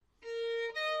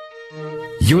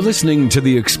You're listening to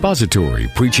the expository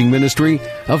preaching ministry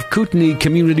of Kootenai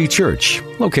Community Church,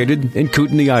 located in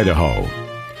Kootenai, Idaho.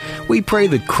 We pray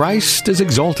that Christ is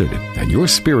exalted and your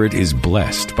spirit is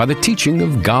blessed by the teaching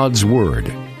of God's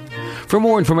Word. For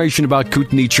more information about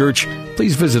Kootenai Church,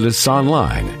 please visit us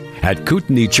online at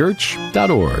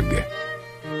kootenaichurch.org.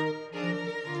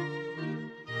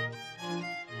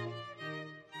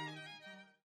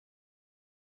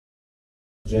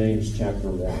 James chapter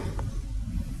 1.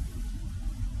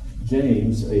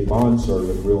 James, a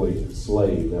bondservant, really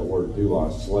slave, that word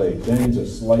doulos, slave. James, a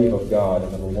slave of God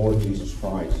and of the Lord Jesus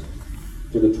Christ.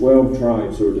 To the 12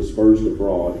 tribes who are dispersed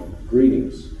abroad,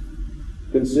 greetings.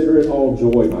 Consider it all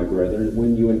joy, my brethren,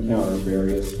 when you encounter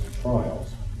various trials,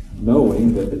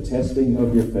 knowing that the testing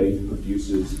of your faith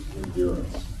produces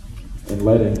endurance. And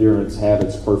let endurance have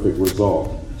its perfect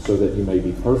result, so that you may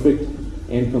be perfect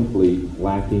and complete,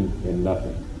 lacking in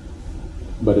nothing.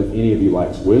 But if any of you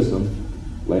lacks wisdom,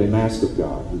 let him ask of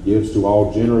God, who gives to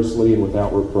all generously and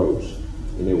without reproach,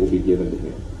 and it will be given to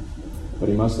him. But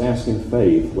he must ask in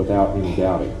faith, without any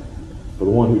doubting. For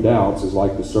the one who doubts is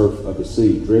like the surf of the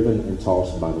sea, driven and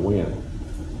tossed by the wind.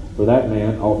 For that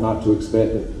man ought not to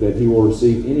expect that he will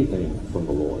receive anything from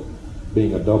the Lord,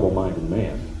 being a double-minded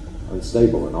man,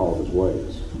 unstable in all of his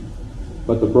ways.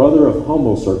 But the brother of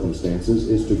humble circumstances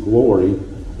is to glory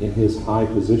in his high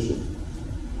position,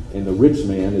 and the rich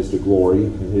man is to glory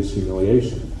in his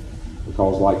humiliation,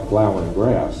 because like flowering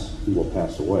grass, he will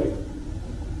pass away.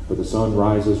 For the sun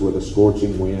rises with a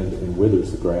scorching wind and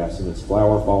withers the grass, and its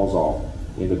flower falls off,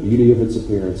 and the beauty of its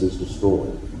appearance is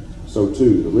destroyed. So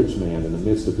too, the rich man in the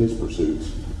midst of his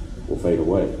pursuits will fade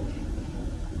away.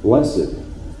 Blessed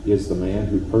is the man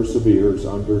who perseveres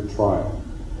under trial,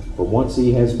 for once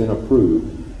he has been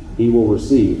approved, he will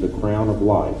receive the crown of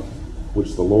life,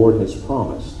 which the Lord has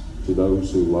promised to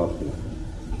those who love him.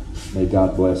 May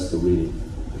God bless the reading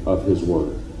of his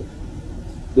word.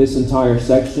 This entire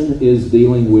section is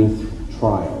dealing with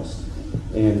trials.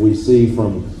 And we see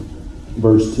from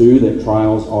verse 2 that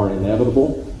trials are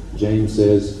inevitable. James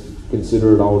says,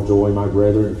 consider it all joy, my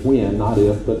brethren, when, not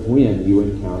if, but when you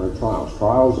encounter trials.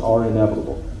 Trials are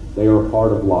inevitable. They are a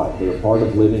part of life. They are part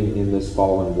of living in this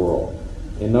fallen world.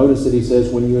 And notice that he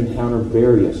says when you encounter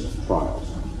various trials.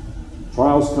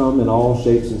 Trials come in all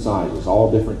shapes and sizes, all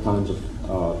different kinds of,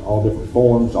 all different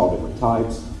forms, all different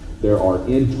types. There are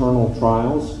internal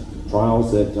trials,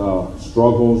 trials that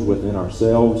struggles within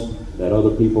ourselves that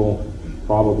other people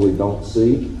probably don't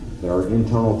see. There are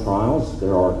internal trials.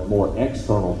 There are more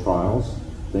external trials,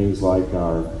 things like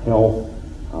our health,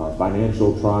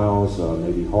 financial trials,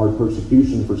 maybe hard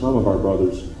persecution for some of our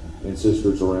brothers and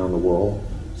sisters around the world.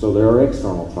 So there are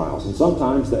external trials. And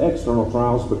sometimes the external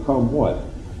trials become what?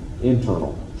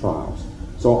 Internal trials.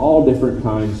 So all different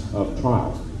kinds of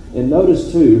trials. And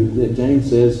notice too that James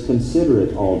says, consider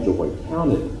it all joy.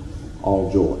 Count it all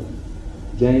joy.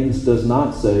 James does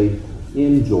not say,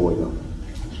 enjoy them.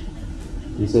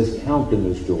 He says, count them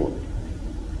as joy.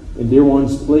 And dear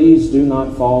ones, please do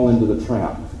not fall into the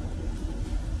trap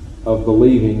of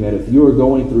believing that if you are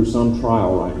going through some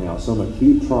trial right now, some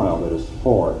acute trial that is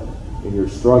hard, and you're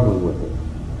struggling with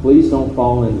it, please don't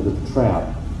fall into the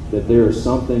trap that there is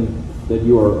something, that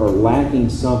you are lacking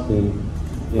something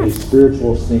in a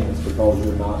spiritual sense because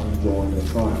you're not enjoying the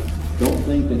trial. Don't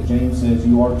think that James says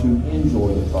you are to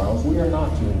enjoy the trials. We are not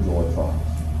to enjoy trials.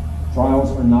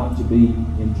 Trials are not to be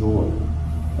enjoyed.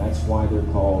 That's why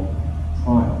they're called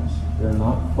trials. They're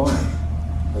not fun,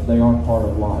 but they are part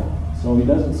of life. So he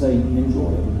doesn't say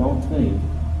enjoy it. And don't think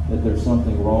that there's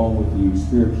something wrong with you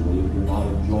spiritually if you're not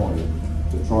enjoying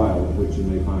the trial in which you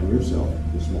may find yourself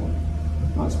this morning.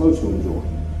 Not supposed to enjoy.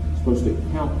 You're supposed to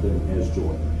count them as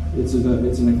joy. It's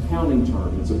an accounting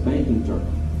term. It's a banking term.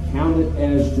 Count it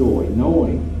as joy,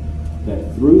 knowing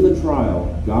that through the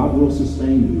trial, God will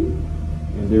sustain you,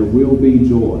 and there will be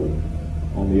joy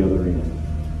on the other end.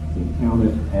 And count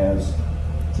it as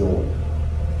joy.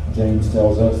 James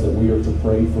tells us that we are to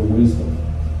pray for wisdom.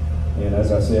 And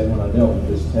as I said when I dealt with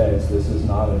this text, this is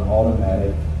not an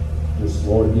automatic, just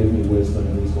Lord give me wisdom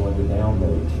and he's going to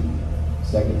download it to you.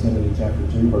 2 Timothy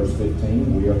chapter 2, verse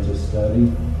 15, we are to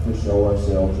study to show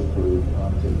ourselves approved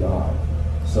unto God.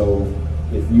 So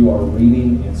if you are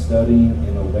reading and studying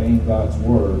and obeying God's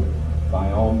word,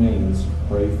 by all means,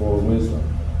 pray for wisdom.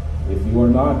 If you are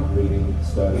not reading,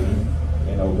 studying,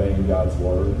 and obeying God's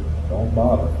word, don't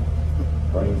bother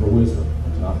praying for wisdom.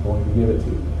 He's not going to give it to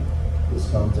you. This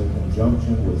comes in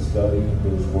conjunction with studying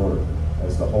his word,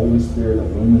 as the Holy Spirit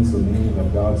illumines the meaning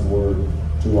of God's word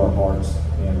to our hearts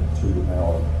and to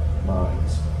our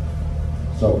minds.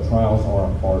 So trials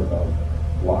are a part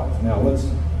of life. Now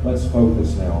let's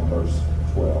focus now on verse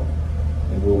 12.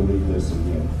 And we'll read this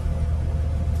again.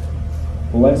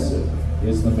 Blessed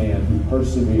is the man who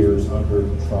perseveres under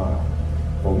trial,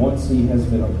 for once he has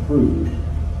been approved,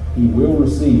 he will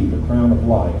receive the crown of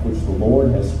life which the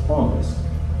Lord has promised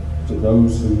to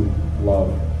those who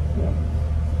love him.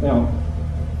 Now,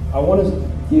 I want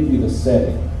to give you the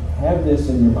setting. Have this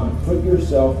in your mind. Put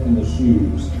yourself in the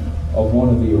shoes of one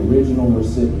of the original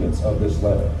recipients of this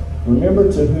letter.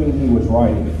 Remember to whom he was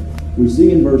writing it. We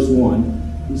see in verse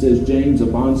 1, he says, James, a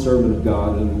bondservant of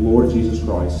God and the Lord Jesus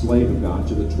Christ, slave of God,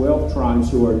 to the 12 tribes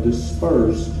who are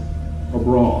dispersed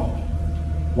abroad.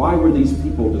 Why were these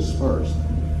people dispersed?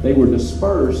 They were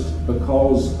dispersed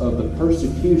because of the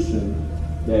persecution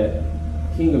that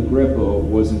King Agrippa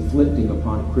was inflicting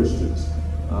upon Christians.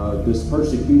 This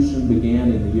persecution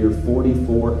began in the year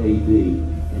 44 AD,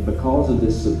 and because of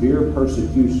this severe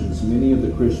persecutions, many of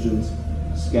the Christians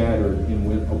scattered and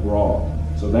went abroad.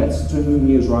 So that's to whom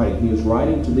he is writing. He is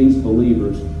writing to these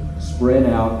believers spread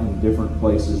out in different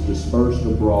places, dispersed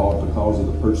abroad because of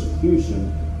the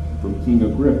persecution from King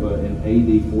Agrippa in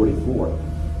AD 44.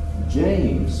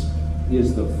 James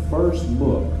is the first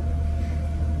book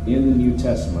in the New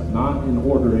Testament, not in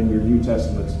order in your New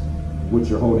Testaments, which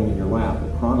you're holding in your lap,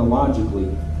 but chronologically,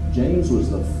 James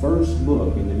was the first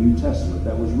book in the New Testament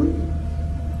that was written.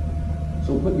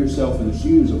 So put yourself in the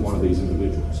shoes of one of these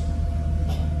individuals.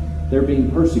 They're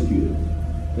being persecuted.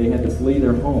 They had to flee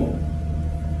their home.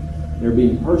 They're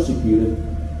being persecuted,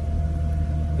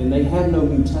 and they have no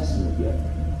New Testament yet.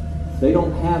 They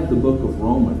don't have the book of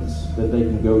Romans that they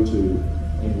can go to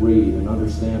and read and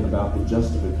understand about the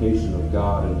justification of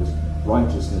God and His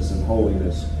righteousness and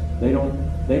holiness. They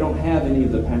don't have any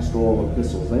of the pastoral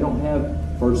epistles. They don't have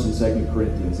 1st and 2nd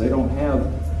Corinthians. They don't have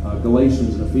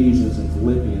Galatians and Ephesians and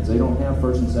Philippians. They don't have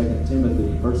 1st and 2nd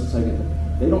Timothy, 1st and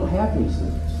 2nd. They don't have these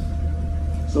things.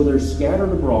 So they're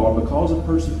scattered abroad because of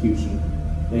persecution.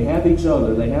 They have each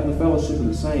other. They have the fellowship of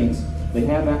the saints. They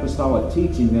have apostolic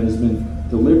teaching that has been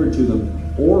delivered to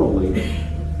them orally,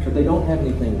 but they don't have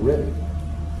anything written.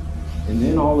 And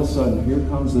then all of a sudden, here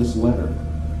comes this letter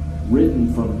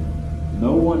written from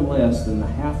no one less than the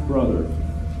half-brother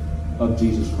of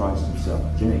Jesus Christ himself,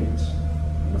 James.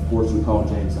 And of course, we call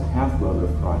James the half-brother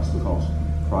of Christ because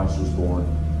Christ was born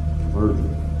a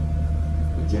virgin.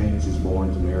 But James was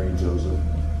born to Mary and Joseph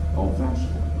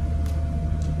old-fashioned.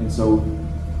 And so,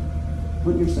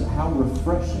 put yourself, how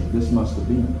refreshing this must have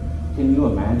been. Can you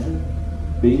imagine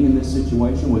being in this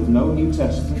situation with no New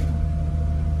Testament,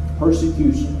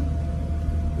 persecution,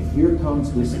 and here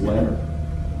comes this letter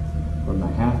from the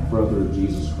half-brother of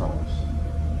Jesus Christ.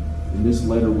 And this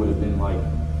letter would have been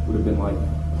like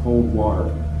cold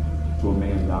water to a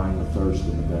man dying of thirst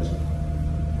in the desert.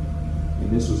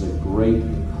 And this was a great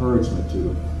encouragement to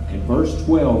him. And verse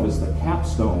 12 is the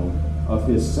capstone of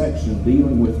his section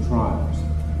dealing with trials.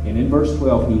 And in verse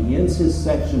 12, he ends his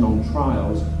section on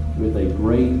trials with a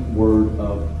great word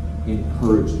of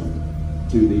encouragement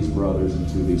to these brothers and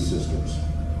to these sisters.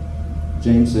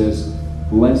 James says,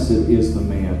 blessed is the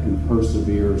man who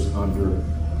perseveres under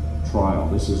trial.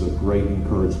 This is a great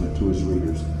encouragement to his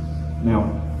readers. Now,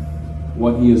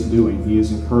 what he is doing, he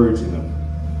is encouraging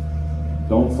them.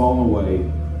 Don't fall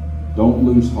away. Don't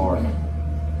lose heart.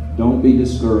 Don't be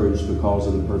discouraged because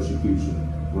of the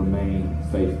persecution. Remain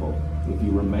faithful. If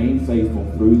you remain faithful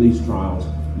through these trials,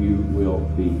 you will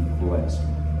be blessed.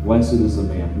 Blessed is the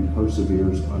man who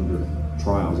perseveres under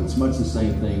trials. It's much the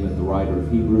same thing that the writer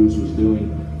of Hebrews was doing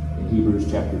in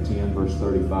Hebrews chapter 10, verse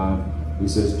 35. He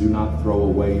says, do not throw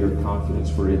away your confidence,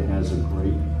 for it has a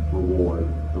great reward.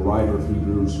 The writer of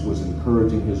Hebrews was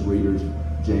encouraging his readers.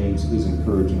 James is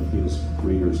encouraging his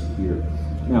readers here.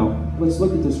 Now, let's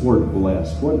look at this word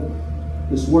blessed.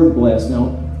 This word blessed,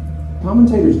 now,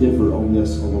 commentators differ on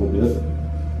this a little bit.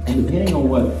 And depending on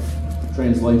what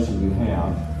translation you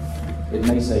have, it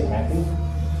may say happy.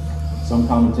 Some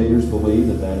commentators believe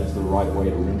that that is the right way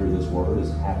to render this word,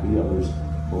 is happy. Others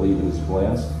believe it is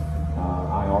blessed.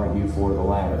 I argue for the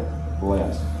latter,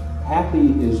 blessed.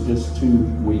 Happy is just too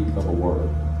weak of a word.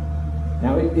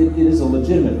 Now, it is a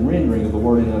legitimate rendering of the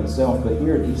word in and of itself, but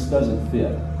here it just doesn't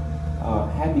fit.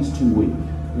 Happy's too weak.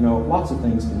 You know, lots of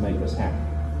things can make us happy.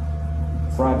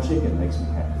 Fried chicken makes me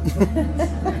happy.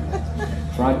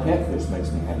 Fried catfish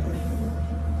makes me happy.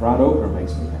 Fried okra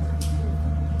makes me happy.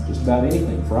 Just about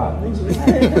anything fried makes me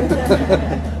happy.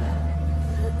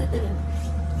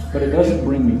 But it doesn't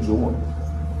bring me joy.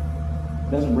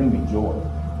 It doesn't bring me joy.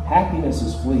 Happiness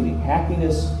is fleeting.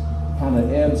 Happiness kind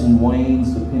of ebbs and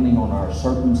wanes depending on our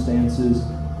circumstances,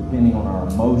 depending on our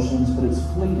emotions, but it's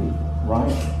fleeting,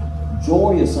 right?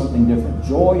 Joy is something different.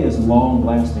 Joy is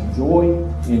long-lasting. Joy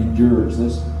endures.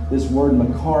 This word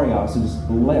makarios is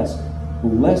blessed.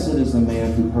 Blessed is the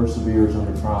man who perseveres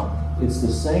under trial. It's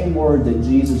the same word that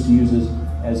Jesus uses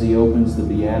as he opens the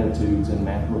Beatitudes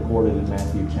recorded in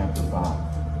Matthew chapter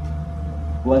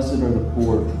 5. Blessed are the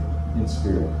poor in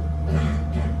spirit.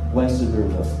 Blessed are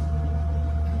the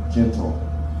gentle.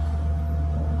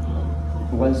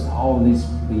 Blessed, all of these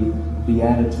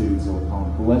Beatitudes that we call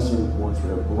them. Blessed are the poor in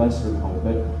spirit. Blessed are the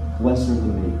humble. Blessed are the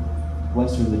meek.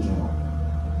 Blessed are the gentle.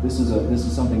 This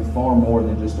is something far more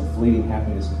than just a fleeting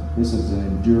happiness. This is an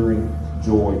enduring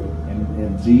joy.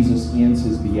 And Jesus ends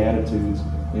his Beatitudes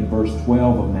in verse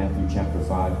 12 of Matthew chapter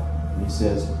 5. And he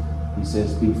says,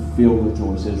 be filled with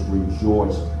joy. He says,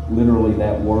 rejoice. Literally,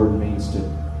 that word means to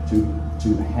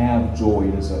have joy.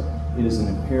 It is an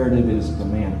imperative. It is a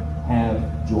command. Have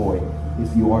joy.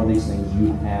 If you are these things,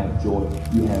 you have joy.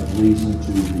 You have reason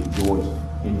to rejoice.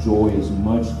 And joy is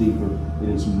much deeper. It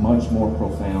is much more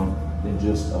profound than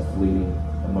just a fleeting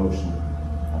emotion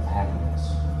of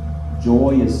happiness.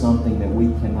 Joy is something that we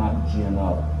cannot gin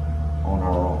up on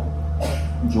our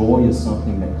own. Joy is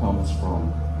something that comes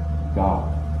from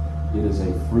God. It is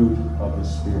a fruit of the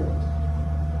Spirit.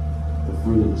 The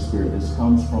fruit of the Spirit. This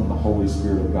comes from the Holy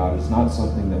Spirit of God. It's not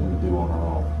something that we do on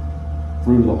our own.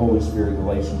 Fruit of the Holy Spirit,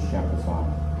 Galatians chapter 5.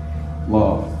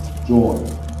 Love, joy,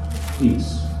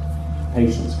 peace,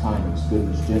 patience, kindness,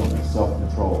 goodness, gentleness,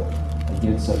 self-control.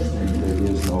 Against such things there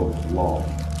is no law.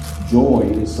 Joy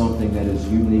is something that is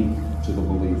unique to the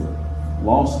believer.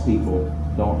 Lost people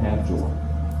don't have joy.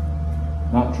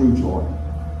 Not true joy.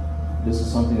 This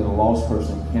is something that a lost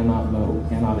person cannot know,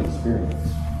 cannot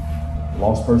experience. A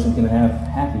lost person can have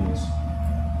happiness,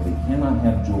 but he cannot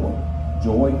have joy.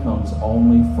 Joy comes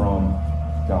only from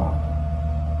God.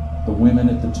 The women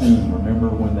at the tomb, remember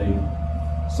when they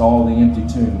saw the empty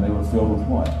tomb, they were filled with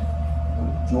what?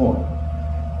 With joy.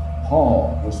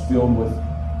 Paul was filled with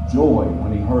joy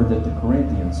when he heard that the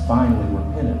Corinthians finally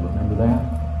repented. Remember that?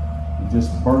 He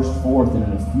just burst forth in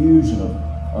an effusion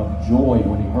of joy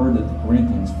when he heard that the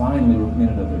Corinthians finally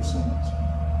repented of their sins.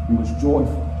 He was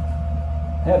joyful.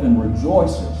 Heaven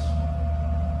rejoices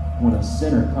when a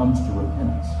sinner comes to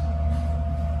repentance.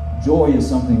 Joy is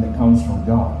something that comes from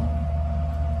God.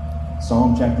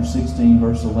 Psalm chapter 16,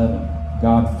 verse 11.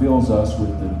 God fills us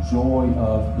with the joy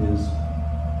of his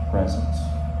presence.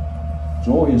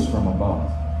 Joy is from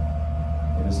above.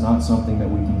 It is not something that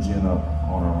we can gin up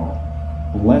on our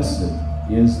own. Blessed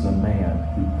is the man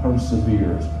who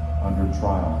perseveres under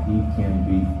trial. He can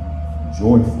be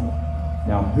joyful.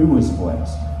 Now, who is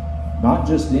blessed? Not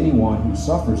just anyone who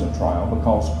suffers a trial,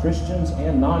 because Christians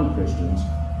and non-Christians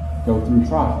go through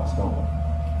trials, don't we?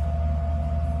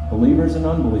 Believers and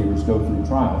unbelievers go through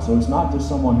trials. So it's not just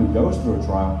someone who goes through a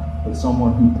trial, but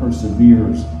someone who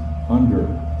perseveres under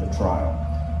the trial.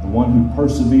 The one who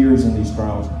perseveres in these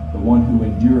trials, the one who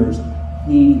endures,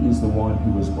 he is the one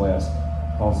who is blessed.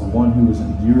 Because the one who is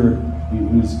endured,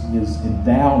 who is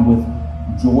endowed with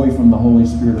joy from the Holy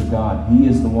Spirit of God, he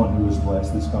is the one who is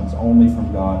blessed. This comes only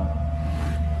from God.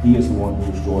 He is the one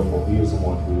who is joyful. He is the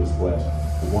one who is blessed.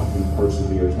 The one who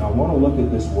perseveres. Now I want to look at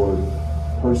this word,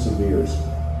 perseveres.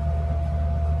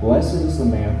 Blessed is the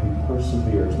man who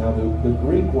perseveres. Now the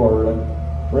Greek word,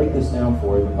 I'll break this down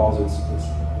for you because it's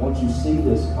once you see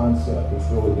this concept, it's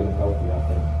really going to help you, I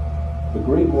think. The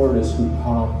Greek word is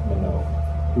hupomeno,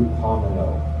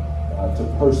 to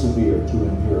persevere, to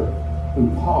endure.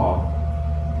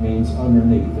 Hupa means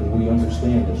underneath, and we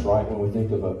understand this, right? When we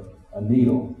think of a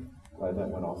needle, glad that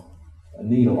went off. A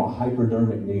needle, a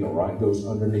hypodermic needle, right, goes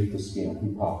underneath the skin,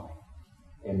 hupa.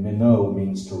 And meno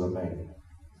means to remain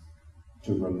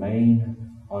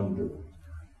under.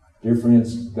 Dear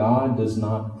friends, God does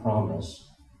not promise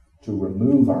to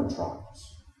remove our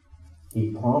trials. He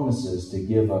promises to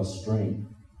give us strength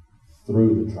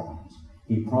through the trials.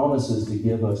 He promises to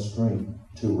give us strength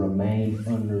to remain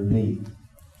underneath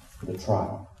the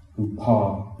trial.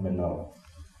 Hupomeno.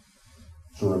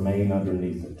 To remain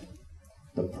underneath it.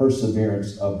 The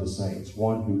perseverance of the saints.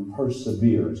 One who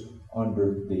perseveres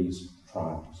under these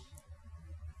trials.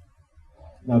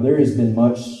 Now there has been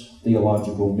much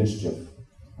theological mischief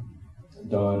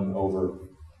done over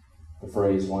the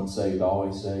phrase once saved,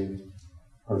 always saved,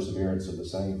 perseverance of the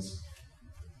saints.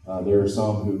 There are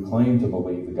some who claim to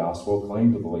believe the gospel,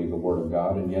 claim to believe the Word of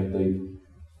God, and yet they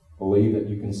believe that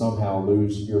you can somehow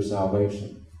lose your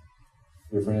salvation.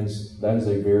 Dear friends, that is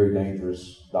a very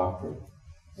dangerous doctrine,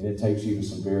 and it takes you to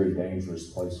some very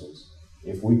dangerous places.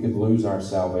 If we could lose our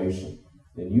salvation,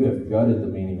 then you have gutted the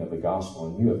meaning of the gospel,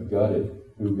 and you have gutted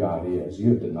who God is. You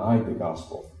have denied the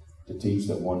gospel to teach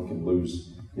that one can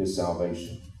lose his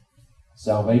salvation.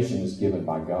 Salvation is given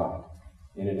by God,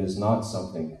 and it is not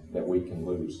something that we can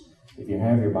lose. If you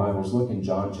have your Bibles, look in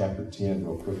John chapter 10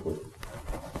 real quickly.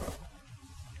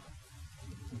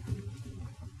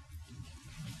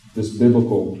 This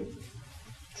biblical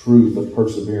truth of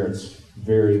perseverance,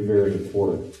 very, very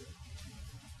important.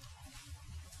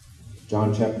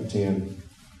 John chapter 10,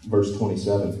 verse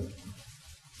 27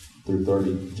 through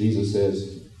 30, Jesus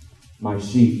says, "My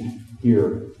sheep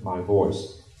hear my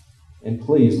voice." And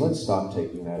please, let's stop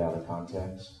taking that out of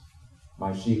context.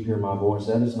 My sheep hear my voice.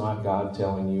 That is not God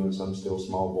telling you in some still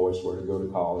small voice where to go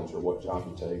to college or what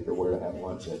job to take or where to have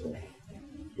lunch that day.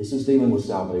 This is dealing with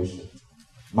salvation.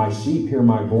 My sheep hear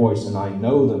my voice, and I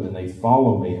know them, and they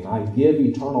follow me, and I give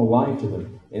eternal life to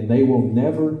them, and they will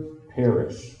never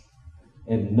perish,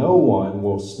 and no one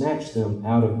will snatch them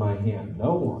out of my hand.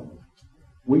 No one.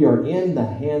 We are in the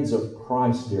hands of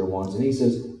Christ, dear ones, and he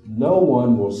says, no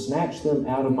one will snatch them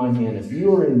out of my hand. If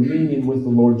you are in union with the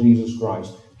Lord Jesus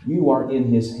Christ, you are in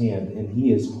his hand, and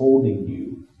he is holding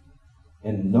you,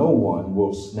 and no one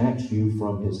will snatch you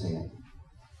from his hand.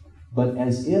 But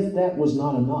as if that was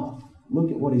not enough, look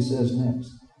at what he says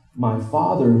next. My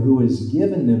Father who has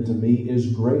given them to me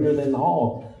is greater than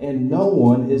all, and no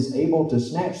one is able to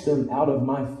snatch them out of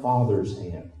my Father's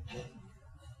hand.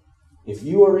 If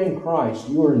you are in Christ,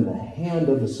 you are in the hand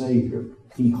of the Savior.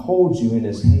 He holds you in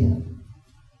his hand.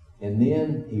 And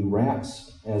then he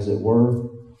wraps, as it were,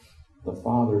 the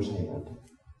Father's hand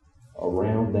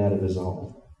around that of his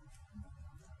own.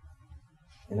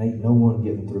 And ain't no one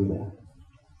getting through that.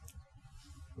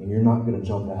 And you're not going to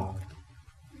jump out.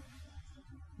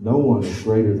 No one is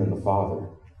greater than the Father,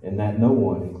 and that no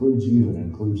one includes you and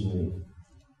includes me.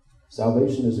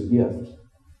 Salvation is a gift.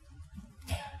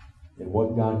 And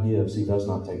what God gives, he does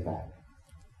not take back.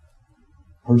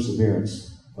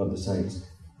 Perseverance of the saints.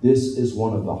 This is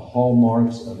one of the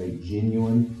hallmarks of a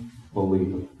genuine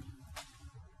believer.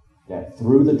 That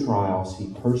through the trials,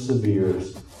 he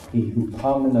perseveres. He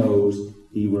hupomenos,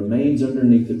 he remains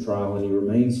underneath the trial, and he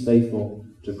remains faithful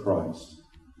to Christ.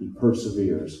 He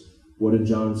perseveres. What did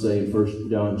John say in 1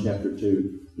 John chapter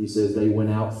 2? He says, they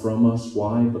went out from us.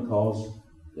 Why? Because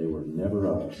they were never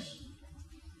us.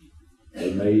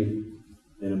 They made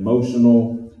an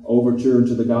emotional overture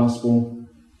to the gospel.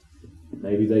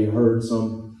 Maybe they heard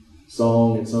some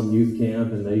song at some youth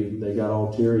camp and they got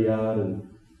all teary-eyed and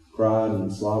cried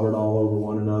and slobbered all over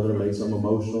one another, made some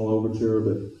emotional overture,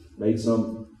 but made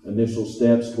some initial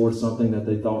steps towards something that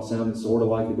they thought sounded sort of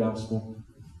like the gospel.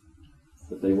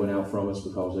 But they went out from us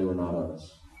because they were not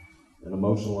us. An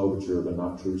emotional overture, but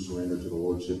not true surrender to the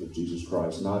Lordship of Jesus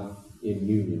Christ, not in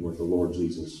union with the Lord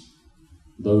Jesus.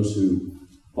 Those who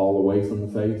fall away from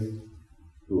the faith,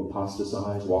 who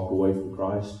apostatize, walk away from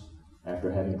Christ,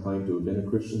 after having claimed to have been a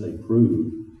Christian, they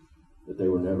proved that they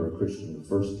were never a Christian in the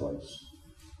first place.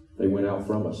 They went out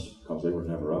from us because they were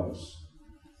never us.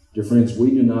 Dear friends,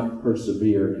 we do not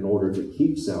persevere in order to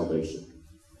keep salvation.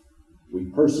 We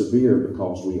persevere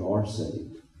because we are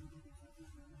saved.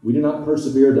 We do not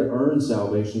persevere to earn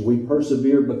salvation. We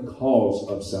persevere because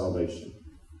of salvation,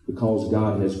 because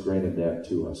God has granted that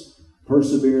to us.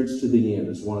 Perseverance to the end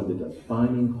is one of the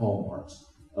defining hallmarks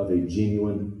of a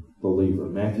genuine believer.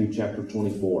 Matthew chapter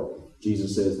 24,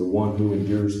 Jesus says, the one who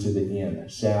endures to the end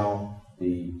shall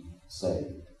be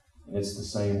saved. And it's the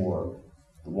same word.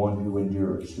 The one who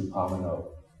endures, hupomeno,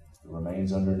 who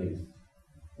remains underneath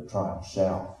the trial,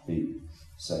 shall be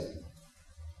saved.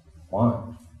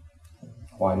 Why?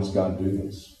 Why does God do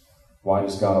this? Why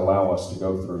does God allow us to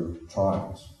go through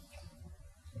trials?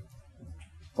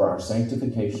 For our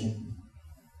sanctification,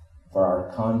 for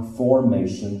our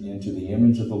conformation into the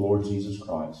image of the Lord Jesus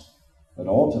Christ, but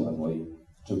ultimately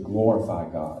to glorify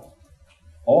God.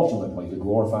 Ultimately to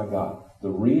glorify God. The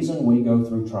reason we go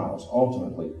through trials,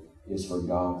 ultimately, is for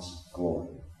God's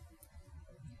glory.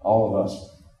 All of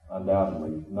us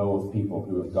undoubtedly know of people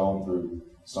who have gone through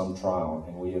some trial,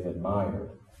 and we have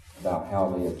admired about how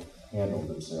they have handled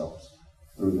themselves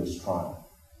through this trial.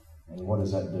 And what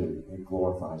does that do? It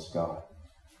glorifies God.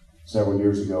 Several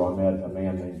years ago, I met a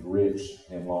man named Rich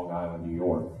in Long Island, New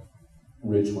York.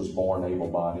 Rich was born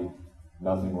able-bodied.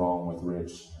 Nothing wrong with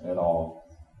Rich at all.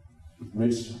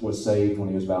 Rich was saved when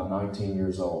he was about 19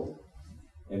 years old.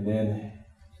 And then,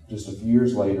 just a few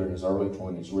years later, in his early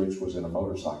 20s, Rich was in a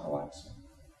motorcycle accident.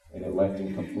 And it left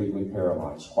him completely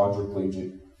paralyzed,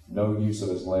 quadriplegic, no use of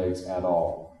his legs at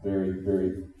all. Very,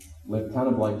 very, kind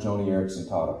of like Joni Eareckson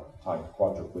type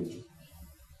quadriplegic.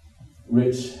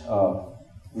 Rich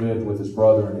lived with his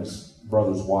brother and his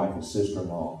brother's wife, his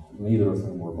sister-in-law, neither of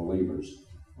whom were believers,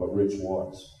 but Rich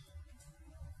was.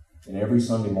 And every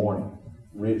Sunday morning,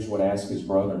 Rich would ask his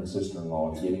brother and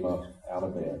sister-in-law to get him up out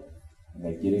of bed. And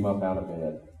they'd get him up out of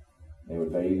bed. They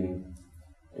would bathe him.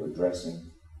 They would dress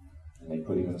him. and they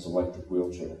put him in his electric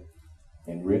wheelchair.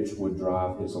 And Rich would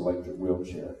drive his electric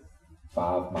wheelchair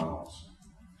 5 miles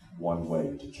one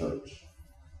way to church.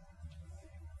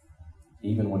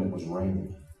 Even when it was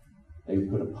raining, they would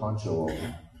put a poncho over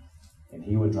him, and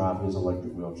he would drive his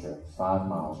electric wheelchair 5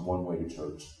 miles one way to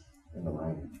church in the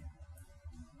rain.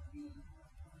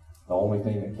 The only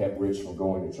thing that kept Rich from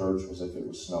going to church was if it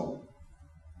was snowing.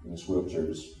 And his wheelchair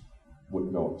just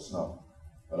wouldn't go in the snow.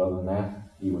 But other than that,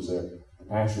 he was there. The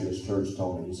pastor of this church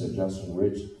told me, he said, Justin,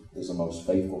 Rich is the most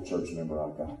faithful church member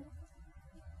I've got.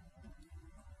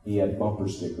 He had bumper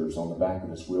stickers on the back of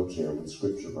his wheelchair with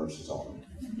scripture verses on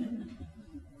them.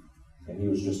 And he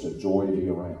was just a joy to be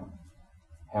around.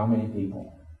 How many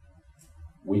people,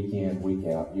 week in, week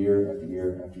out, year after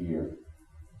year after year,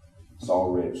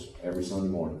 saw Rich every Sunday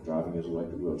morning driving his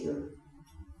electric wheelchair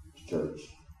to church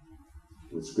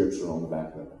with scripture on the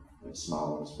back of it and a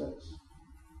smile on his face.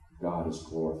 God is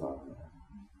glorified in that.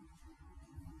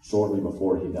 Shortly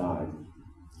before he died,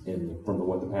 and from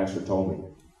what the pastor told me,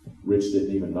 Rich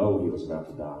didn't even know he was about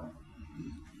to die.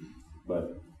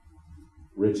 But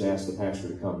Rich asked the pastor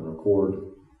to come and record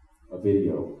a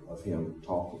video of him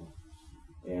talking.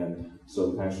 And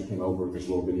so the pastor came over with his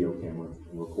little video camera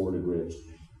and recorded Rich.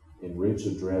 And Rich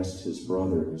addressed his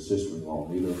brother and his sister-in-law,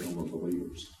 neither of whom were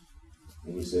believers.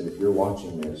 And he said, if you're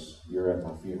watching this, you're at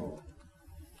my funeral.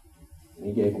 And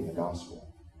he gave them the gospel.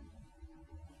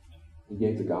 He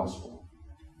gave the gospel.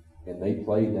 And they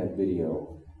played that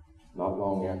video not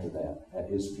long after that at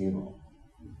his funeral.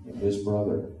 And his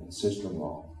brother and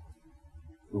sister-in-law,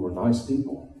 who were nice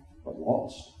people, but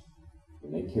lost.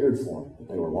 And they cared for him, but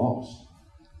they were lost.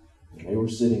 And they were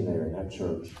sitting there in that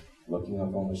church, looking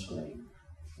up on the screen.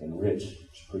 And Rich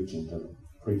was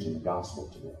preaching the gospel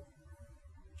to them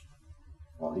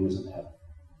while he was in heaven.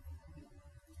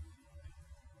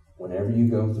 Whenever you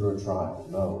go through a trial,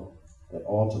 know that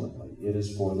ultimately it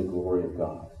is for the glory of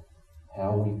God.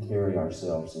 How we carry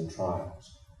ourselves in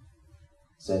trials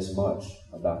says much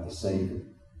about the Savior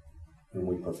whom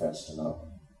we profess to know.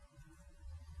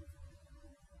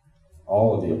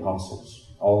 All of the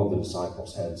apostles, all of the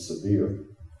disciples had severe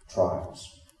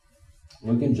trials.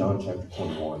 Look in John chapter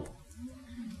 21.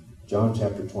 John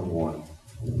chapter 21.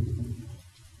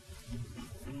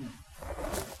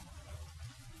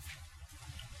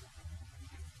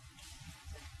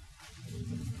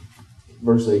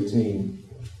 Verse 18.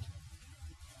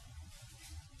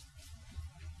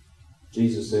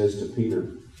 Jesus says to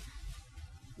Peter,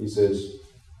 he says,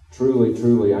 truly,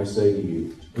 truly, I say to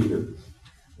you, to Peter,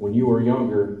 when you were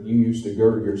younger, you used to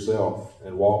gird yourself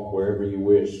and walk wherever you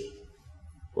wished.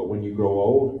 But when you grow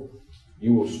old,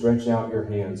 you will stretch out your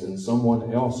hands and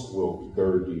someone else will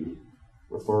gird you,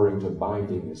 referring to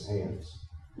binding his hands.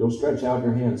 You'll stretch out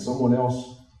your hands, someone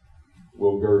else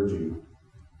will gird you,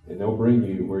 and they'll bring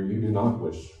you where you do not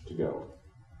wish to go.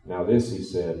 Now this, he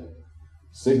said,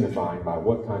 signifying by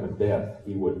what kind of death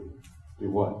he would do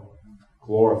what?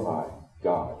 Glorify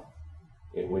God.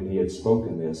 And when he had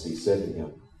spoken this, he said to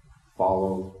him,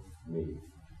 follow me.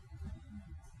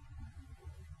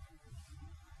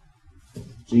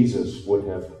 Jesus would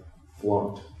have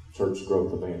flunked church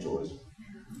growth evangelism.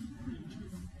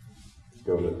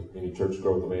 Go to any church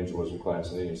growth evangelism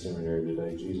class in any seminary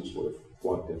today, Jesus would have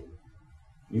flunked it.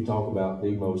 You talk about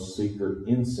the most seeker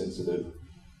insensitive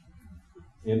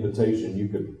invitation you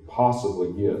could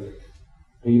possibly give.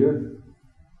 Peter,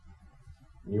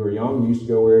 when you were young, you used to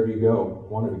go wherever you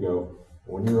wanted to go.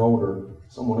 But when you're older,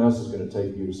 someone else is going to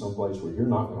take you to some place where you're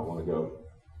not going to want to go.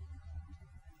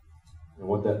 And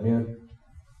what that meant,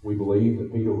 we believe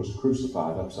that Peter was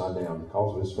crucified upside down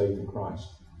because of his faith in Christ.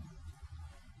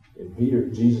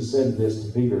 And Jesus said this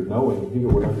to Peter, knowing that Peter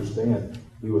would understand.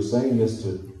 He was saying this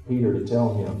to Peter to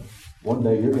tell him, one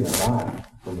day you're going to die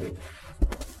for me.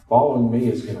 Following me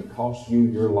is going to cost you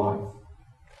your life.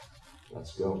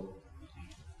 Let's go.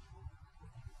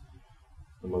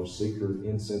 The most seeker,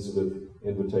 insensitive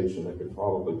invitation that could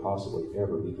probably possibly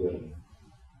ever be given.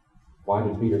 Why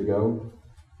did Peter go?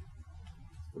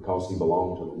 Because he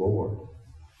belonged to the Lord.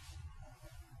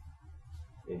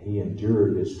 And he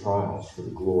endured his trials for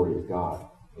the glory of God.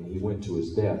 And he went to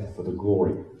his death for the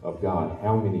glory of God.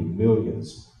 How many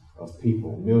millions of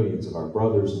people, millions of our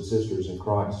brothers and sisters in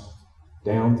Christ,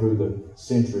 down through the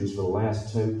centuries for the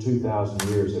last 2,000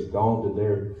 years have gone to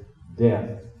their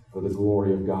death for the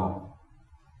glory of God.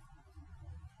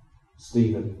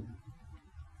 Stephen,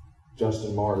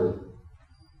 Justin Martyr,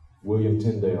 William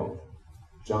Tyndale,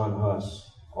 John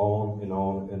Huss, on and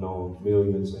on and on,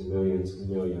 millions and millions and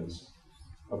millions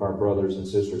of our brothers and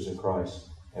sisters in Christ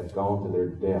have gone to their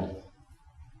death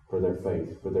for their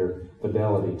faith, for their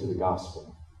fidelity to the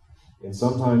gospel. And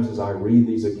sometimes as I read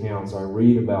these accounts, I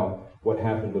read about what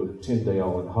happened to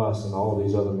Tyndale and Huss and all of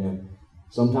these other men.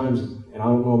 Sometimes, and I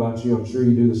don't know about you, I'm sure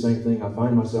you do the same thing, I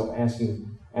find myself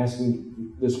asking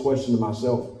this question to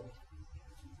myself: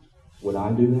 would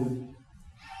I do that?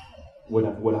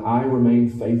 Would I remain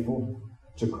faithful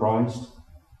to Christ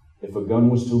if a gun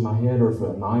was to my head, or if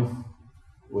a knife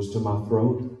was to my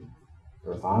throat,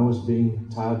 or if I was being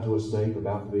tied to a stake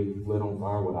about to be lit on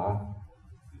fire? Would I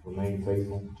remain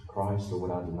faithful to Christ, or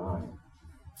would I deny Him?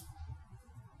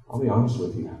 I'll be honest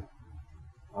with you.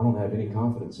 I don't have any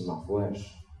confidence in my flesh.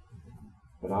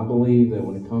 But I believe that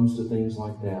when it comes to things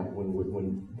like that,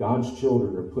 when God's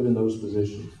children are put in those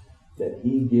positions, that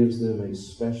He gives them a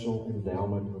special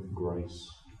endowment of grace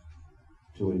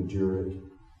to endure it,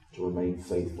 to remain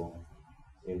faithful,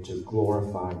 and to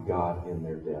glorify God in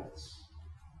their deaths.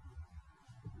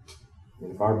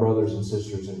 And if our brothers and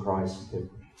sisters in Christ can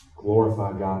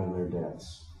glorify God in their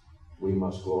deaths, we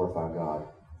must glorify God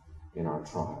in our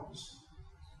trials.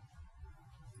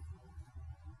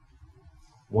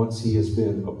 Once he has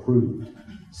been approved,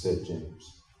 said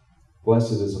James.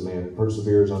 Blessed is a man who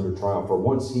perseveres under trial, for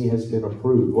once he has been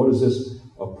approved. What is this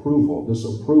approval? This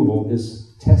approval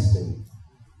is testing.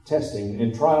 Testing,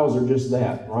 and trials are just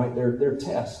that, right? They're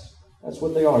tests. That's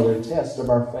what they are. They're tests of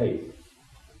our faith.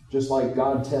 Just like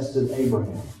God tested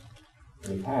Abraham,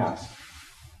 and he passed.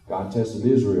 God tested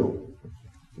Israel,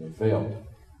 and he failed.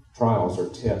 Trials are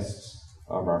tests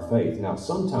of our faith. Now,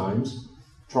 sometimes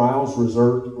trials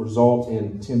result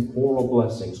in temporal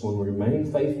blessings. When we remain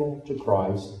faithful to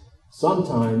Christ,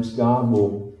 sometimes God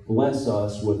will bless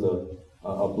us with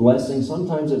a blessing.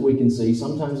 Sometimes that we can see.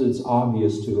 Sometimes it's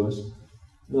obvious to us.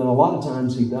 But a lot of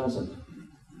times He doesn't.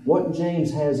 What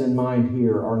James has in mind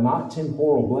here are not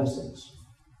temporal blessings,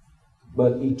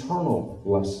 but eternal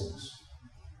blessings.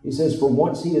 He says, for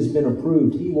once he has been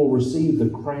approved, he will receive the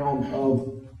crown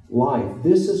of life.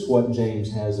 This is what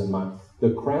James has in mind.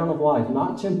 The crown of life,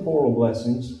 not temporal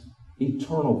blessings,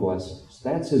 eternal blessings.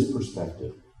 That's his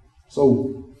perspective.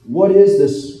 So, what is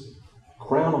this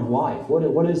crown of life?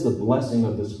 What is the blessing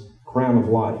of this crown of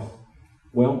life?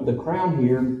 Well, the crown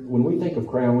here, when we think of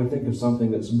crown, we think of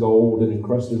something that's gold and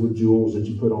encrusted with jewels that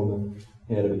you put on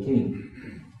the head of a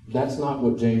king. That's not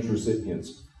what James'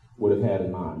 recipients would have had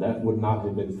in mind. That would not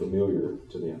have been familiar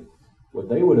to them. What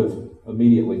they would have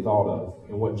immediately thought of,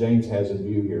 and what James has in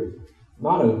view here,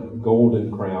 not a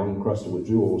golden crown encrusted with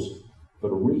jewels,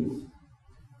 but a wreath.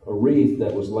 A wreath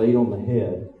that was laid on the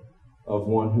head of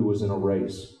one who was in a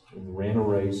race, and ran a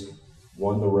race,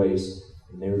 won the race,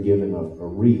 and they were given a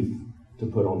wreath to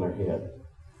put on their head.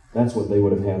 That's what they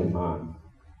would have had in mind,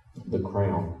 the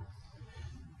crown.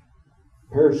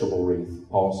 Perishable wreath,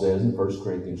 Paul says in 1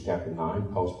 Corinthians chapter 9,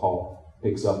 because Paul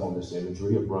picks up on this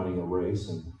imagery of running a race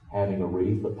and having a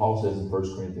wreath. But Paul says in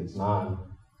 1 Corinthians 9,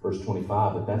 verse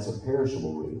 25, that that's a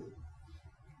perishable wreath.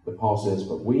 But Paul says,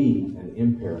 but we, an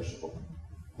imperishable.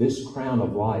 This crown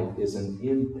of life is an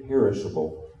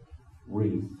imperishable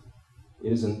wreath.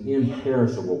 It is an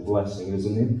imperishable blessing. It is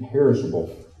an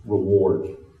imperishable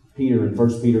reward. Peter in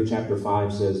 1 Peter chapter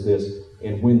 5 says this,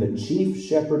 and when the chief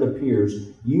shepherd appears,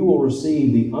 you will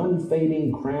receive the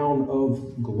unfading crown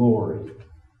of glory.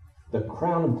 The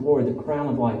crown of glory, the crown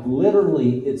of life.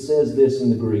 Literally, it says this in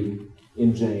the Greek,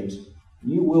 in James.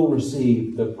 You will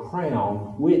receive the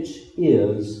crown which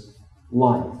is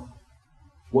life.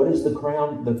 What is the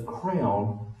crown? The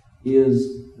crown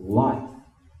is life.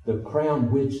 The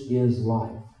crown which is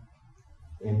life.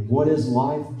 And what is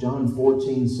life? John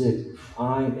 14:6.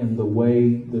 I am the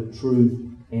way, the truth,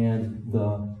 and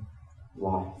the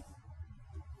life.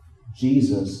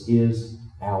 Jesus is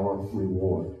our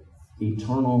reward.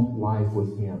 Eternal life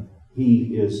with Him.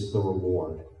 He is the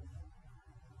reward.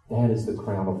 That is the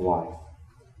crown of life.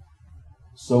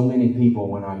 So many people,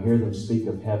 when I hear them speak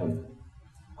of heaven,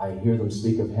 I hear them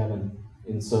speak of heaven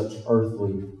in such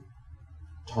earthly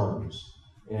terms.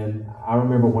 And I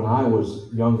remember when I was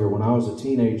younger, when I was a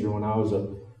teenager, when I was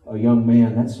a young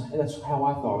man, that's how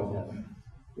I thought of heaven.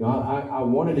 You know, I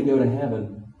wanted to go to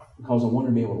heaven because I wanted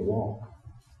to be able to walk.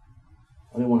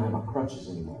 I didn't want to have my crutches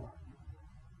anymore.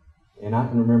 And I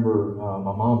can remember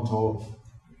my mom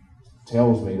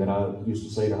tells me that I used to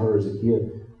say to her as a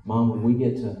kid, Mom, when we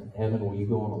get to heaven, will you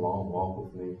go on a long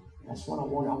walk with me? That's what I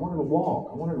wanted. I wanted to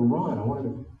walk. I wanted to run. I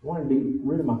wanted to be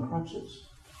rid of my crutches.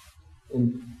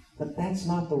 But that's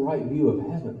not the right view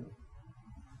of heaven.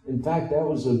 In fact, that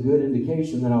was a good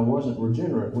indication that I wasn't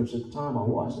regenerate, which at the time I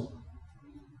wasn't.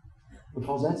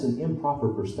 Because that's an improper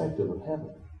perspective of heaven.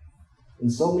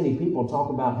 And so many people talk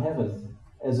about heaven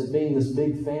as it being this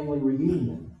big family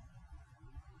reunion.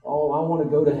 Oh, I want to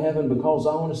go to heaven because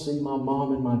I want to see my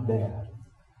mom and my dad.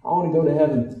 I want to go to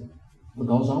heaven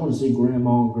because I want to see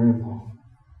Grandma and Grandpa.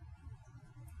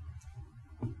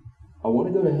 I want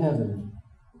to go to heaven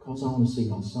because I want to see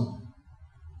my son.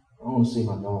 I want to see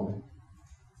my daughter.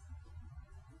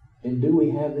 And do we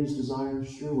have these desires?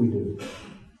 Sure we do.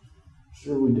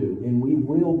 Sure we do. And we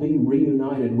will be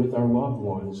reunited with our loved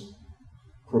ones,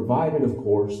 provided, of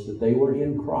course, that they were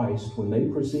in Christ when they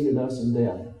preceded us in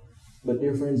death. But,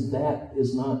 dear friends, that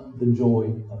is not the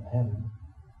joy of heaven.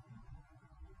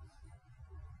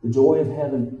 The joy of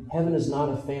heaven is not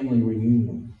a family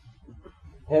reunion.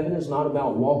 Heaven is not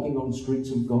about walking on streets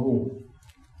of gold.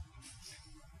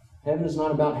 Heaven is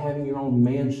not about having your own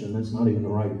mansion. That's not even the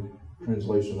right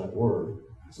translation of that word.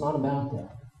 It's not about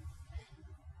that.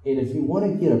 And if you want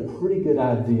to get a pretty good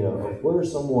idea of where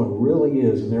someone really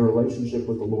is in their relationship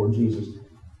with the Lord Jesus,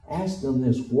 ask them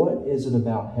this: what is it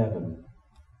about heaven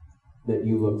that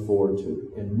you look forward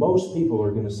to? And most people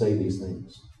are going to say these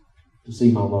things: to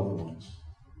see my loved ones,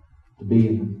 to be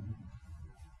in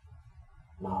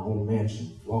my own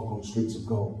mansion, walk on streets of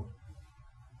gold.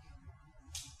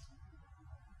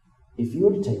 If you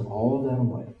were to take all of that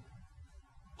away,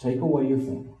 take away your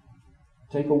family,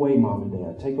 take away mom and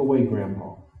dad, take away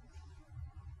grandpa,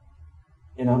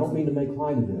 and I don't mean to make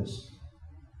light of this.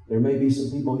 There may be some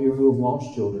people here who have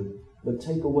lost children, but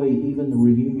take away even the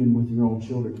reunion with your own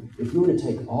children. If you were to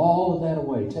take all of that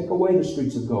away, take away the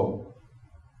streets of gold,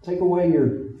 take away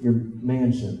your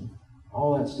mansion,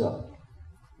 all that stuff,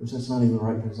 which that's not even the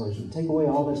right translation. Take away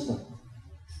all that stuff.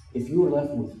 If you were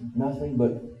left with nothing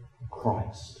but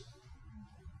Christ,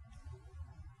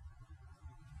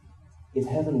 if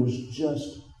heaven was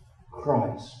just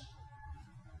Christ,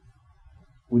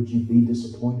 would you be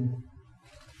disappointed?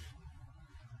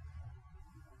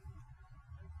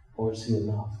 Or is He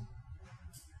enough?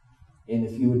 And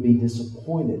if you would be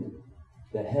disappointed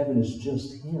that heaven is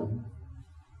just Him,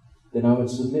 then I would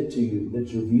submit to you that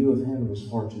your view of heaven is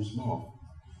far too small.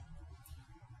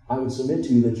 I would submit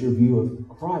to you that your view of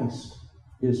Christ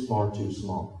is far too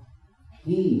small.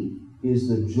 He is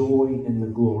the joy and the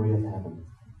glory of heaven.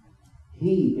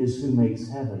 He is who makes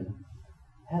heaven,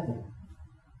 heaven.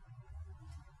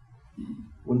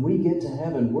 When we get to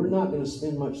heaven, we're not going to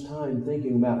spend much time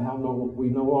thinking about how we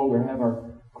no longer have our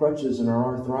crutches and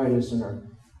our arthritis and our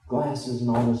glasses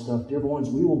and all this stuff. Dear ones,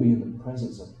 we will be in the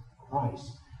presence of Christ.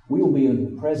 We will be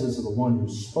in the presence of the one who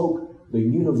spoke the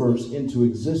universe into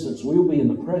existence. We will be in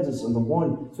the presence of the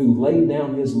one who laid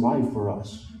down His life for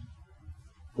us.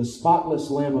 The spotless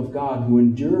Lamb of God who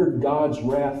endured God's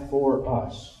wrath for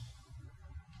us.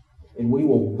 And we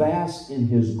will bask in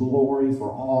His glory for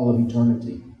all of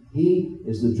eternity. He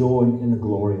is the joy and the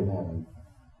glory of heaven.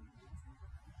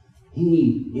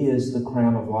 He is the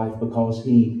crown of life because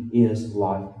He is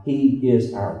life. He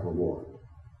is our reward.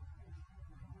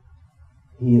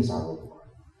 He is our reward.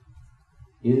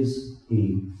 Is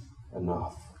He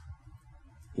enough?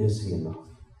 Is He enough?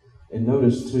 And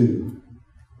notice too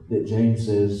that James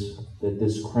says that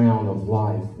this crown of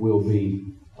life will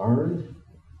be earned.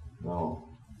 No.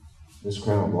 This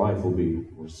crown of life will be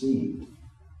received.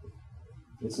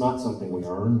 It's not something we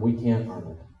earn. We can't earn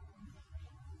it.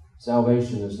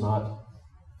 Salvation is not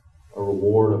a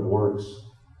reward of works.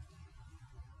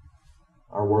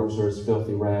 Our works are as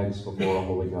filthy rags before a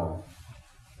holy God.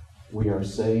 We are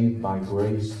saved by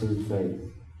grace through faith.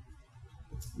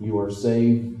 You are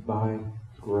saved by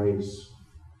grace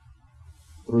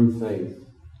through faith.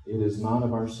 It is not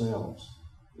of ourselves.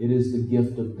 It is the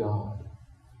gift of God,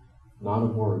 not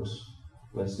of works,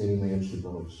 lest any man should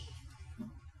boast.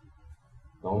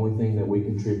 The only thing that we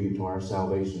contribute to our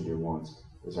salvation, dear ones,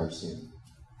 is our sin.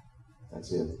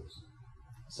 That's it.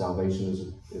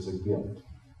 Salvation is a gift,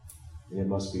 and it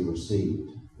must be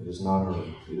received. It is not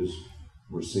earned. It is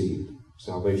received.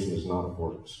 Salvation is not of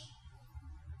works.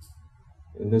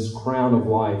 In this crown of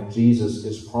life, Jesus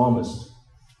is promised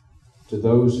to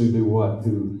those who do what?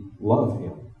 Who love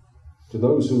Him. To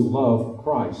those who love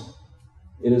Christ.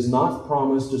 It is not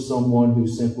promised to someone who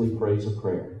simply prays a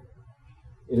prayer.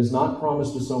 It is not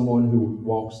promised to someone who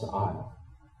walks the aisle.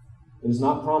 It is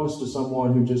not promised to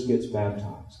someone who just gets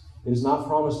baptized. It is not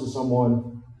promised to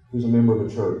someone who's a member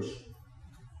of a church.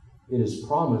 It is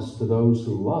promised to those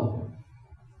who love Him,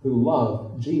 who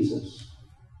love Jesus.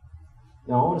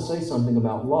 Now, I want to say something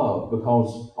about love,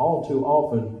 because all too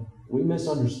often we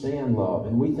misunderstand love,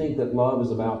 and we think that love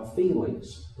is about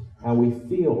feelings, how we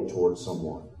feel towards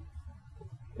someone.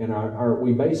 And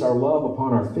we base our love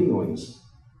upon our feelings.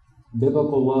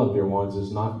 Biblical love, dear ones,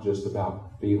 is not just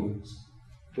about feelings.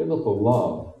 Biblical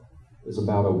love is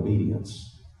about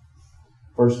obedience.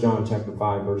 1 John chapter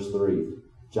 5, verse 3.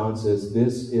 John says,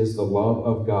 "This is the love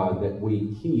of God, that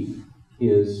we keep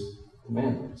His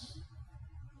commandments.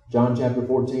 John chapter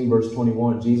 14, verse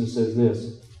 21, Jesus says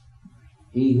this,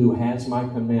 he who has my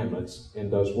commandments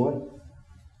and does what?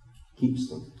 Keeps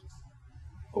them,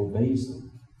 obeys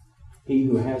them. He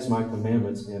who has my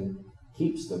commandments and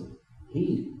keeps them,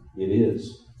 he it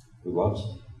is who loves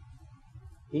me.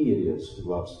 He it is who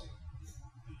loves me.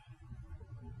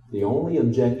 The only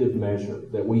objective measure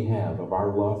that we have of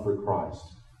our love for Christ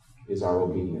is our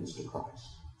obedience to Christ.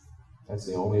 That's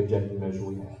the only objective measure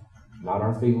we have. Not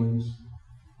our feelings,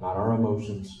 not our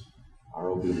emotions, our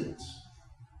obedience.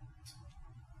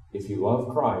 If you love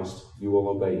Christ, you will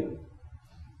obey Him.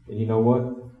 And you know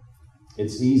what?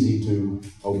 It's easy to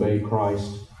obey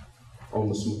Christ in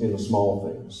the small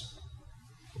things.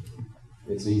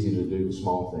 It's easy to do the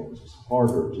small things. It's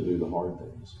harder to do the hard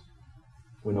things.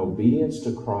 When obedience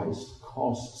to Christ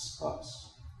costs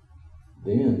us,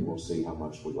 then we'll see how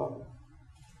much we love Him.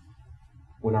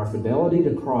 When our fidelity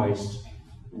to Christ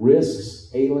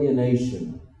risks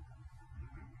alienation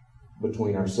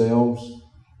between ourselves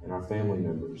and our family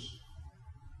members,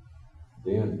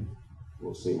 then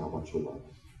we'll see how much we love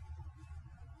Him.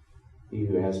 He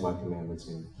who has my commandments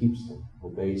and keeps them,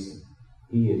 obeys them,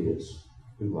 he it is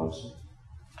who loves me.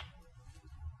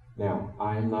 Now,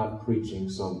 I am not preaching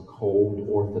some cold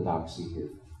orthodoxy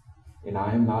here. And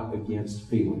I am not against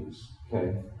feelings,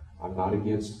 okay? I'm not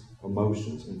against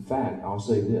emotions. In fact, I'll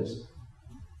say this.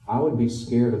 I would be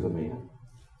scared of a man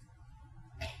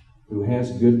who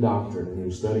has good doctrine and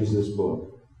who studies this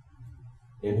book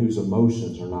and whose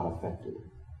emotions are not affected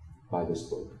by this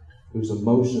book, whose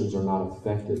emotions are not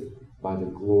affected by the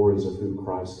glories of who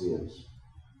Christ is.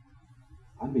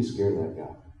 I'd be scared of that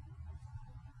guy.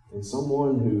 And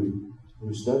someone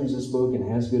who studies this book and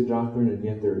has good doctrine and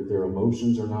yet their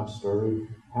emotions are not stirred,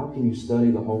 how can you study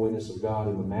the holiness of God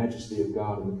and the majesty of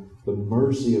God and the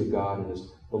mercy of God and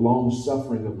the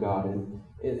long-suffering of God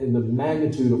and the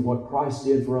magnitude of what Christ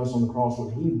did for us on the cross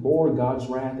when He bore God's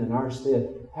wrath in our stead?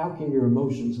 How can your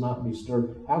emotions not be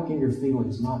stirred? How can your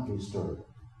feelings not be stirred?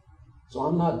 So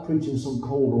I'm not preaching some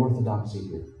cold orthodoxy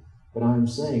here, but I'm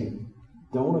saying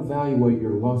don't evaluate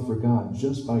your love for God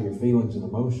just by your feelings and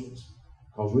emotions.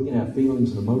 Because we can have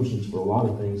feelings and emotions for a lot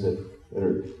of things that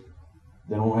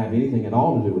don't have anything at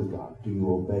all to do with God. Do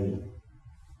you obey Him?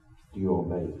 Do you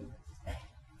obey Him?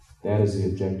 That is the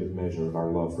objective measure of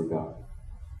our love for God.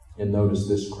 And notice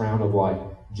this crown of life,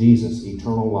 Jesus,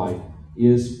 eternal life,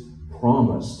 is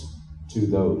promised to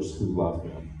those who love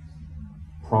Him.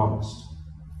 Promised.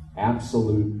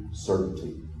 Absolute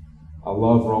certainty. I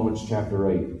love Romans chapter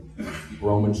 8.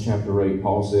 Romans chapter 8,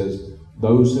 Paul says,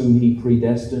 those whom He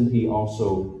predestined, He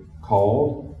also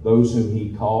called. Those whom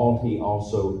He called, He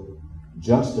also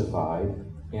justified.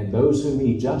 And those whom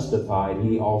He justified,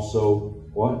 He also,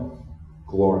 what?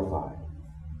 Glorified.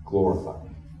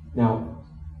 Glorified. Now,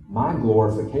 my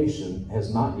glorification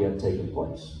has not yet taken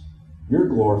place. Your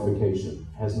glorification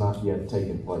has not yet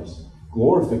taken place.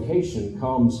 Glorification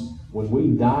comes when we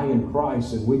die in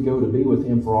Christ and we go to be with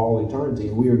Him for all eternity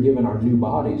and we are given our new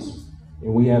bodies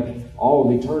and we have all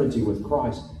of eternity with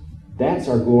Christ. That's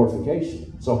our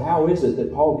glorification. So how is it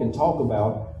that Paul can talk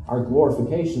about our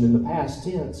glorification in the past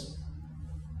tense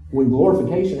when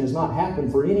glorification has not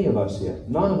happened for any of us yet?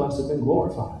 None of us have been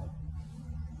glorified.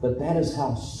 But that is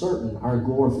how certain our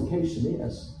glorification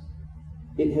is.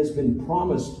 It has been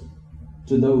promised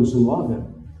to those who love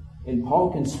Him. And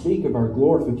Paul can speak of our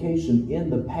glorification in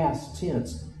the past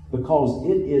tense because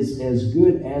it is as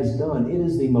good as done. It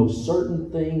is the most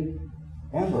certain thing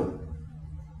ever.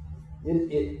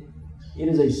 It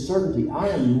is a certainty. I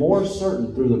am more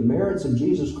certain through the merits of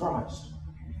Jesus Christ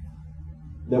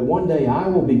that one day I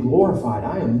will be glorified.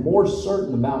 I am more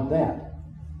certain about that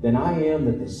than I am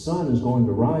that the sun is going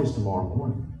to rise tomorrow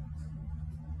morning.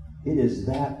 It is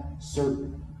that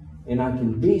certain. And I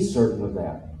can be certain of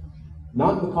that.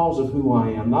 Not because of who I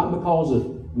am, not because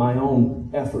of my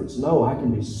own efforts. No, I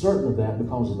can be certain of that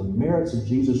because of the merits of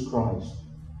Jesus Christ.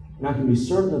 And I can be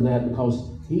certain of that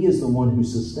because He is the one who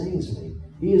sustains me.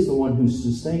 He is the one who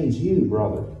sustains you,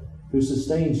 brother, who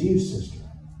sustains you, sister.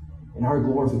 And our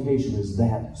glorification is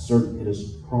that certain. It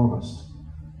is promised.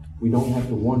 We don't have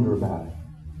to wonder about it.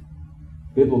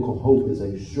 Biblical hope is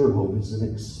a sure hope. It's an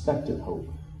expectant hope.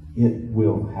 It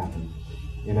will happen.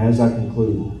 And as I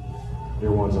conclude,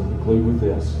 dear ones, I'll conclude with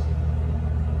this.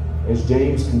 As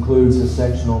James concludes his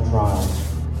section on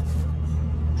trials,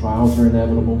 trials are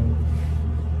inevitable.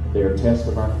 They are a test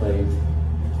of our faith.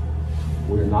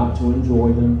 We are not to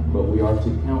enjoy them, but we are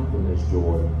to count them as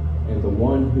joy. And the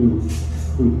one who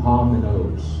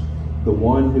knows, the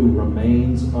one who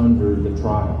remains under the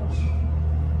trials,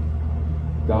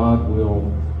 God will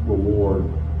reward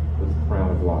with the crown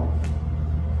of life.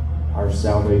 our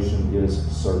salvation is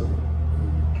certain.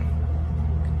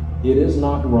 It is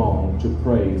not wrong to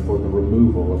pray for the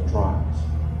removal of trials.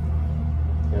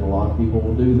 And a lot of people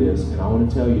will do this. And I want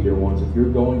to tell you, dear ones, if you're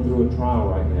going through a trial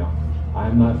right now,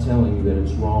 I'm not telling you that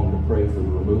it's wrong to pray for the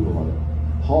removal of it.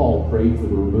 Paul prayed for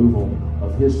the removal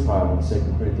of his trial in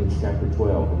 2 Corinthians chapter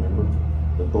 12. Remember?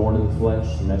 The thorn in the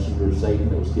flesh, the messenger of Satan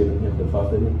that was given him to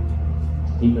buffet him,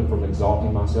 to keep him from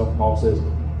exalting myself. Paul says,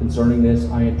 concerning this,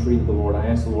 I entreated the Lord. I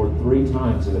asked the Lord 3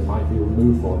 times that it might be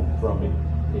removed from me.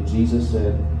 And Jesus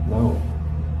said, no,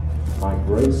 my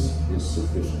grace is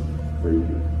sufficient for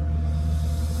you.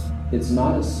 It's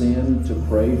not a sin to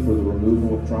pray for the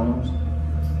removal of trials,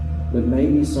 but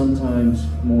maybe sometimes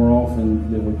more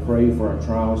often than we pray for our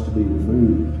trials to be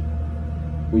removed,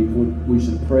 we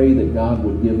should pray that God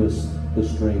would give us the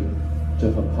strength to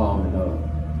hapamino,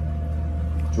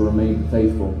 to remain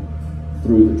faithful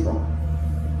through the trial.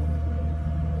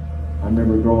 I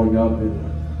remember growing up in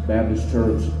Baptist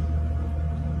church,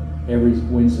 every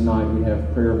Wednesday night we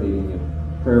have prayer meeting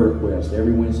and prayer request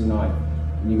every Wednesday night.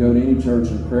 And you go to any church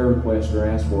and prayer requests are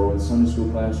asked for, with Sunday school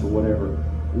class or whatever,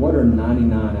 what are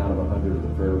 99 out of 100 of the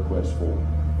prayer requests for?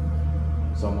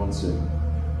 Someone's sick.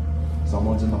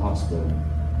 Someone's in the hospital.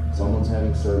 Someone's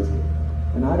having surgery.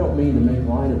 And I don't mean to make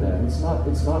light of that. It's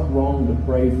not wrong to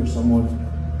pray for someone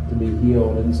to be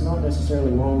healed, and it's not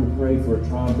necessarily wrong to pray for a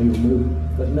trial to be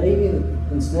removed. But maybe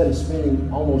instead of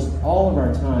spending almost all of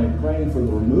our time praying for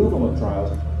the removal of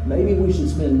trials, maybe we should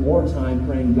spend more time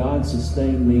praying, God,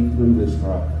 sustain me through this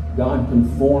trial. God,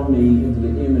 conform me into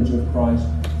the image of Christ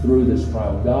through this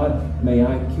trial. God, may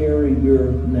I carry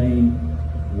your name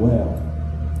well.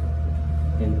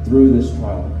 And through this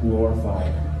trial,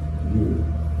 glorify you.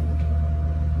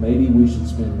 Maybe we should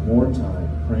spend more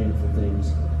time praying for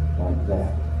things like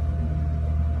that.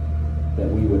 That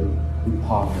we would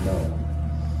hapamino,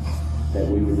 that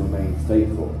we would remain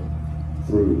faithful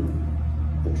through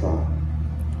the trial.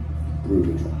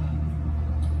 Through the trial.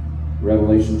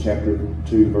 Revelation chapter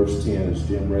 2, verse 10, as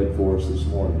Jim read for us this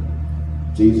morning.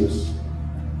 Jesus,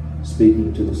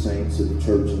 speaking to the saints at the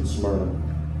church in Smyrna,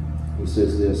 he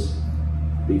says this,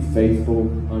 be faithful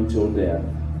until death,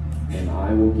 and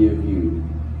I will give you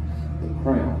the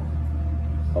crown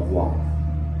of life.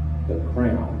 The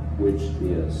crown which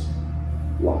is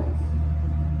life.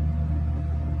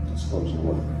 Let's close in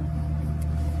word.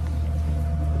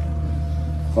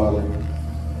 Father,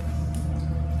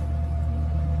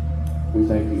 we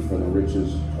thank you for the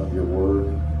riches of your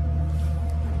word,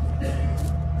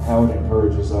 how it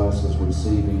encourages us as we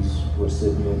see these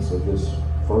recipients of this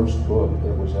first book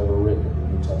that was ever written in the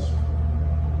New Testament.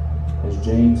 As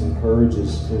James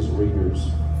encourages his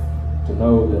readers to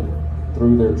know that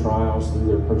through their trials, through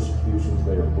their persecutions,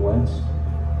 they are blessed,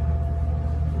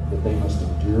 that they must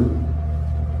endure,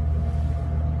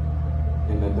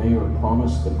 and that they are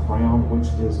promised the crown which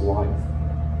is life.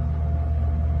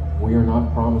 We are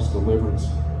not promised deliverance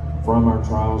from our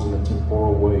trials in a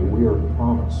temporal way. We are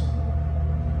promised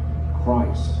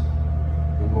Christ.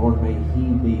 And Lord, may he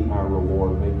be our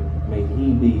reward. May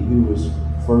he be who is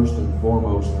first and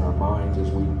foremost in our minds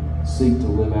as we seek to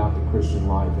live out the Christian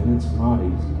life. And it's not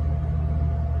easy.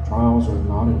 Trials are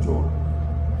not enjoyable.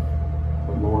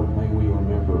 But Lord, may we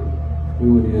remember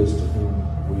who it is to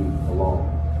whom we belong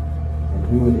and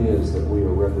who it is that we are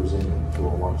representing to a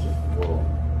watching world.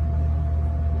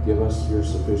 Give us your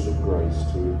sufficient grace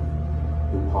to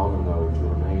hapamino, to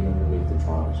remain underneath the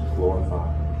trials and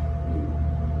glorify you.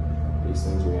 These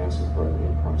things we ask and pray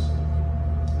in Christ's name.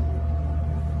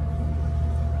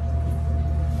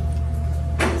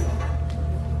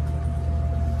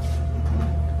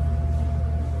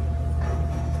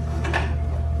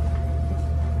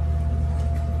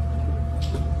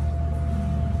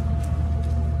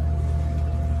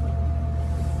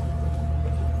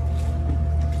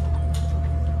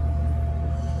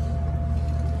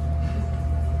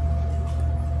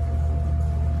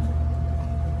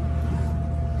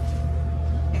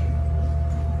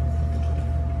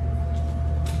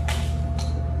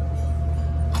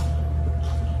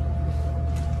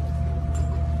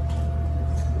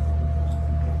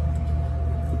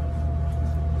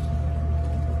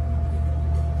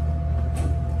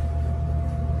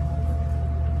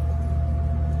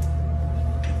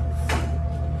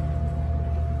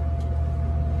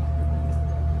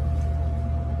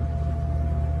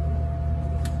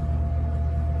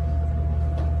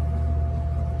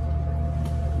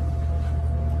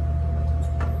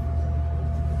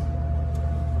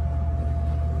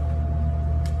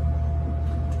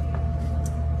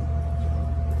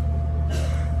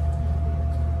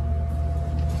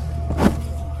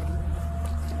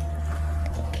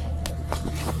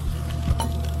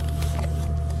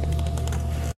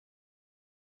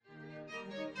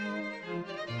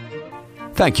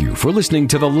 Thank you for listening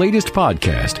to the latest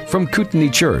podcast from Kootenai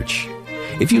Church.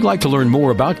 If you'd like to learn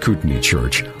more about Kootenai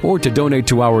Church or to donate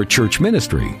to our church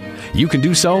ministry, you can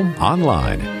do so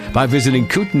online by visiting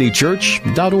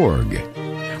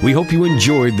kootenaichurch.org. We hope you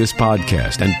enjoyed this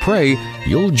podcast and pray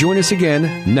you'll join us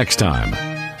again next time.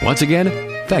 Once again,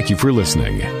 thank you for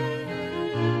listening.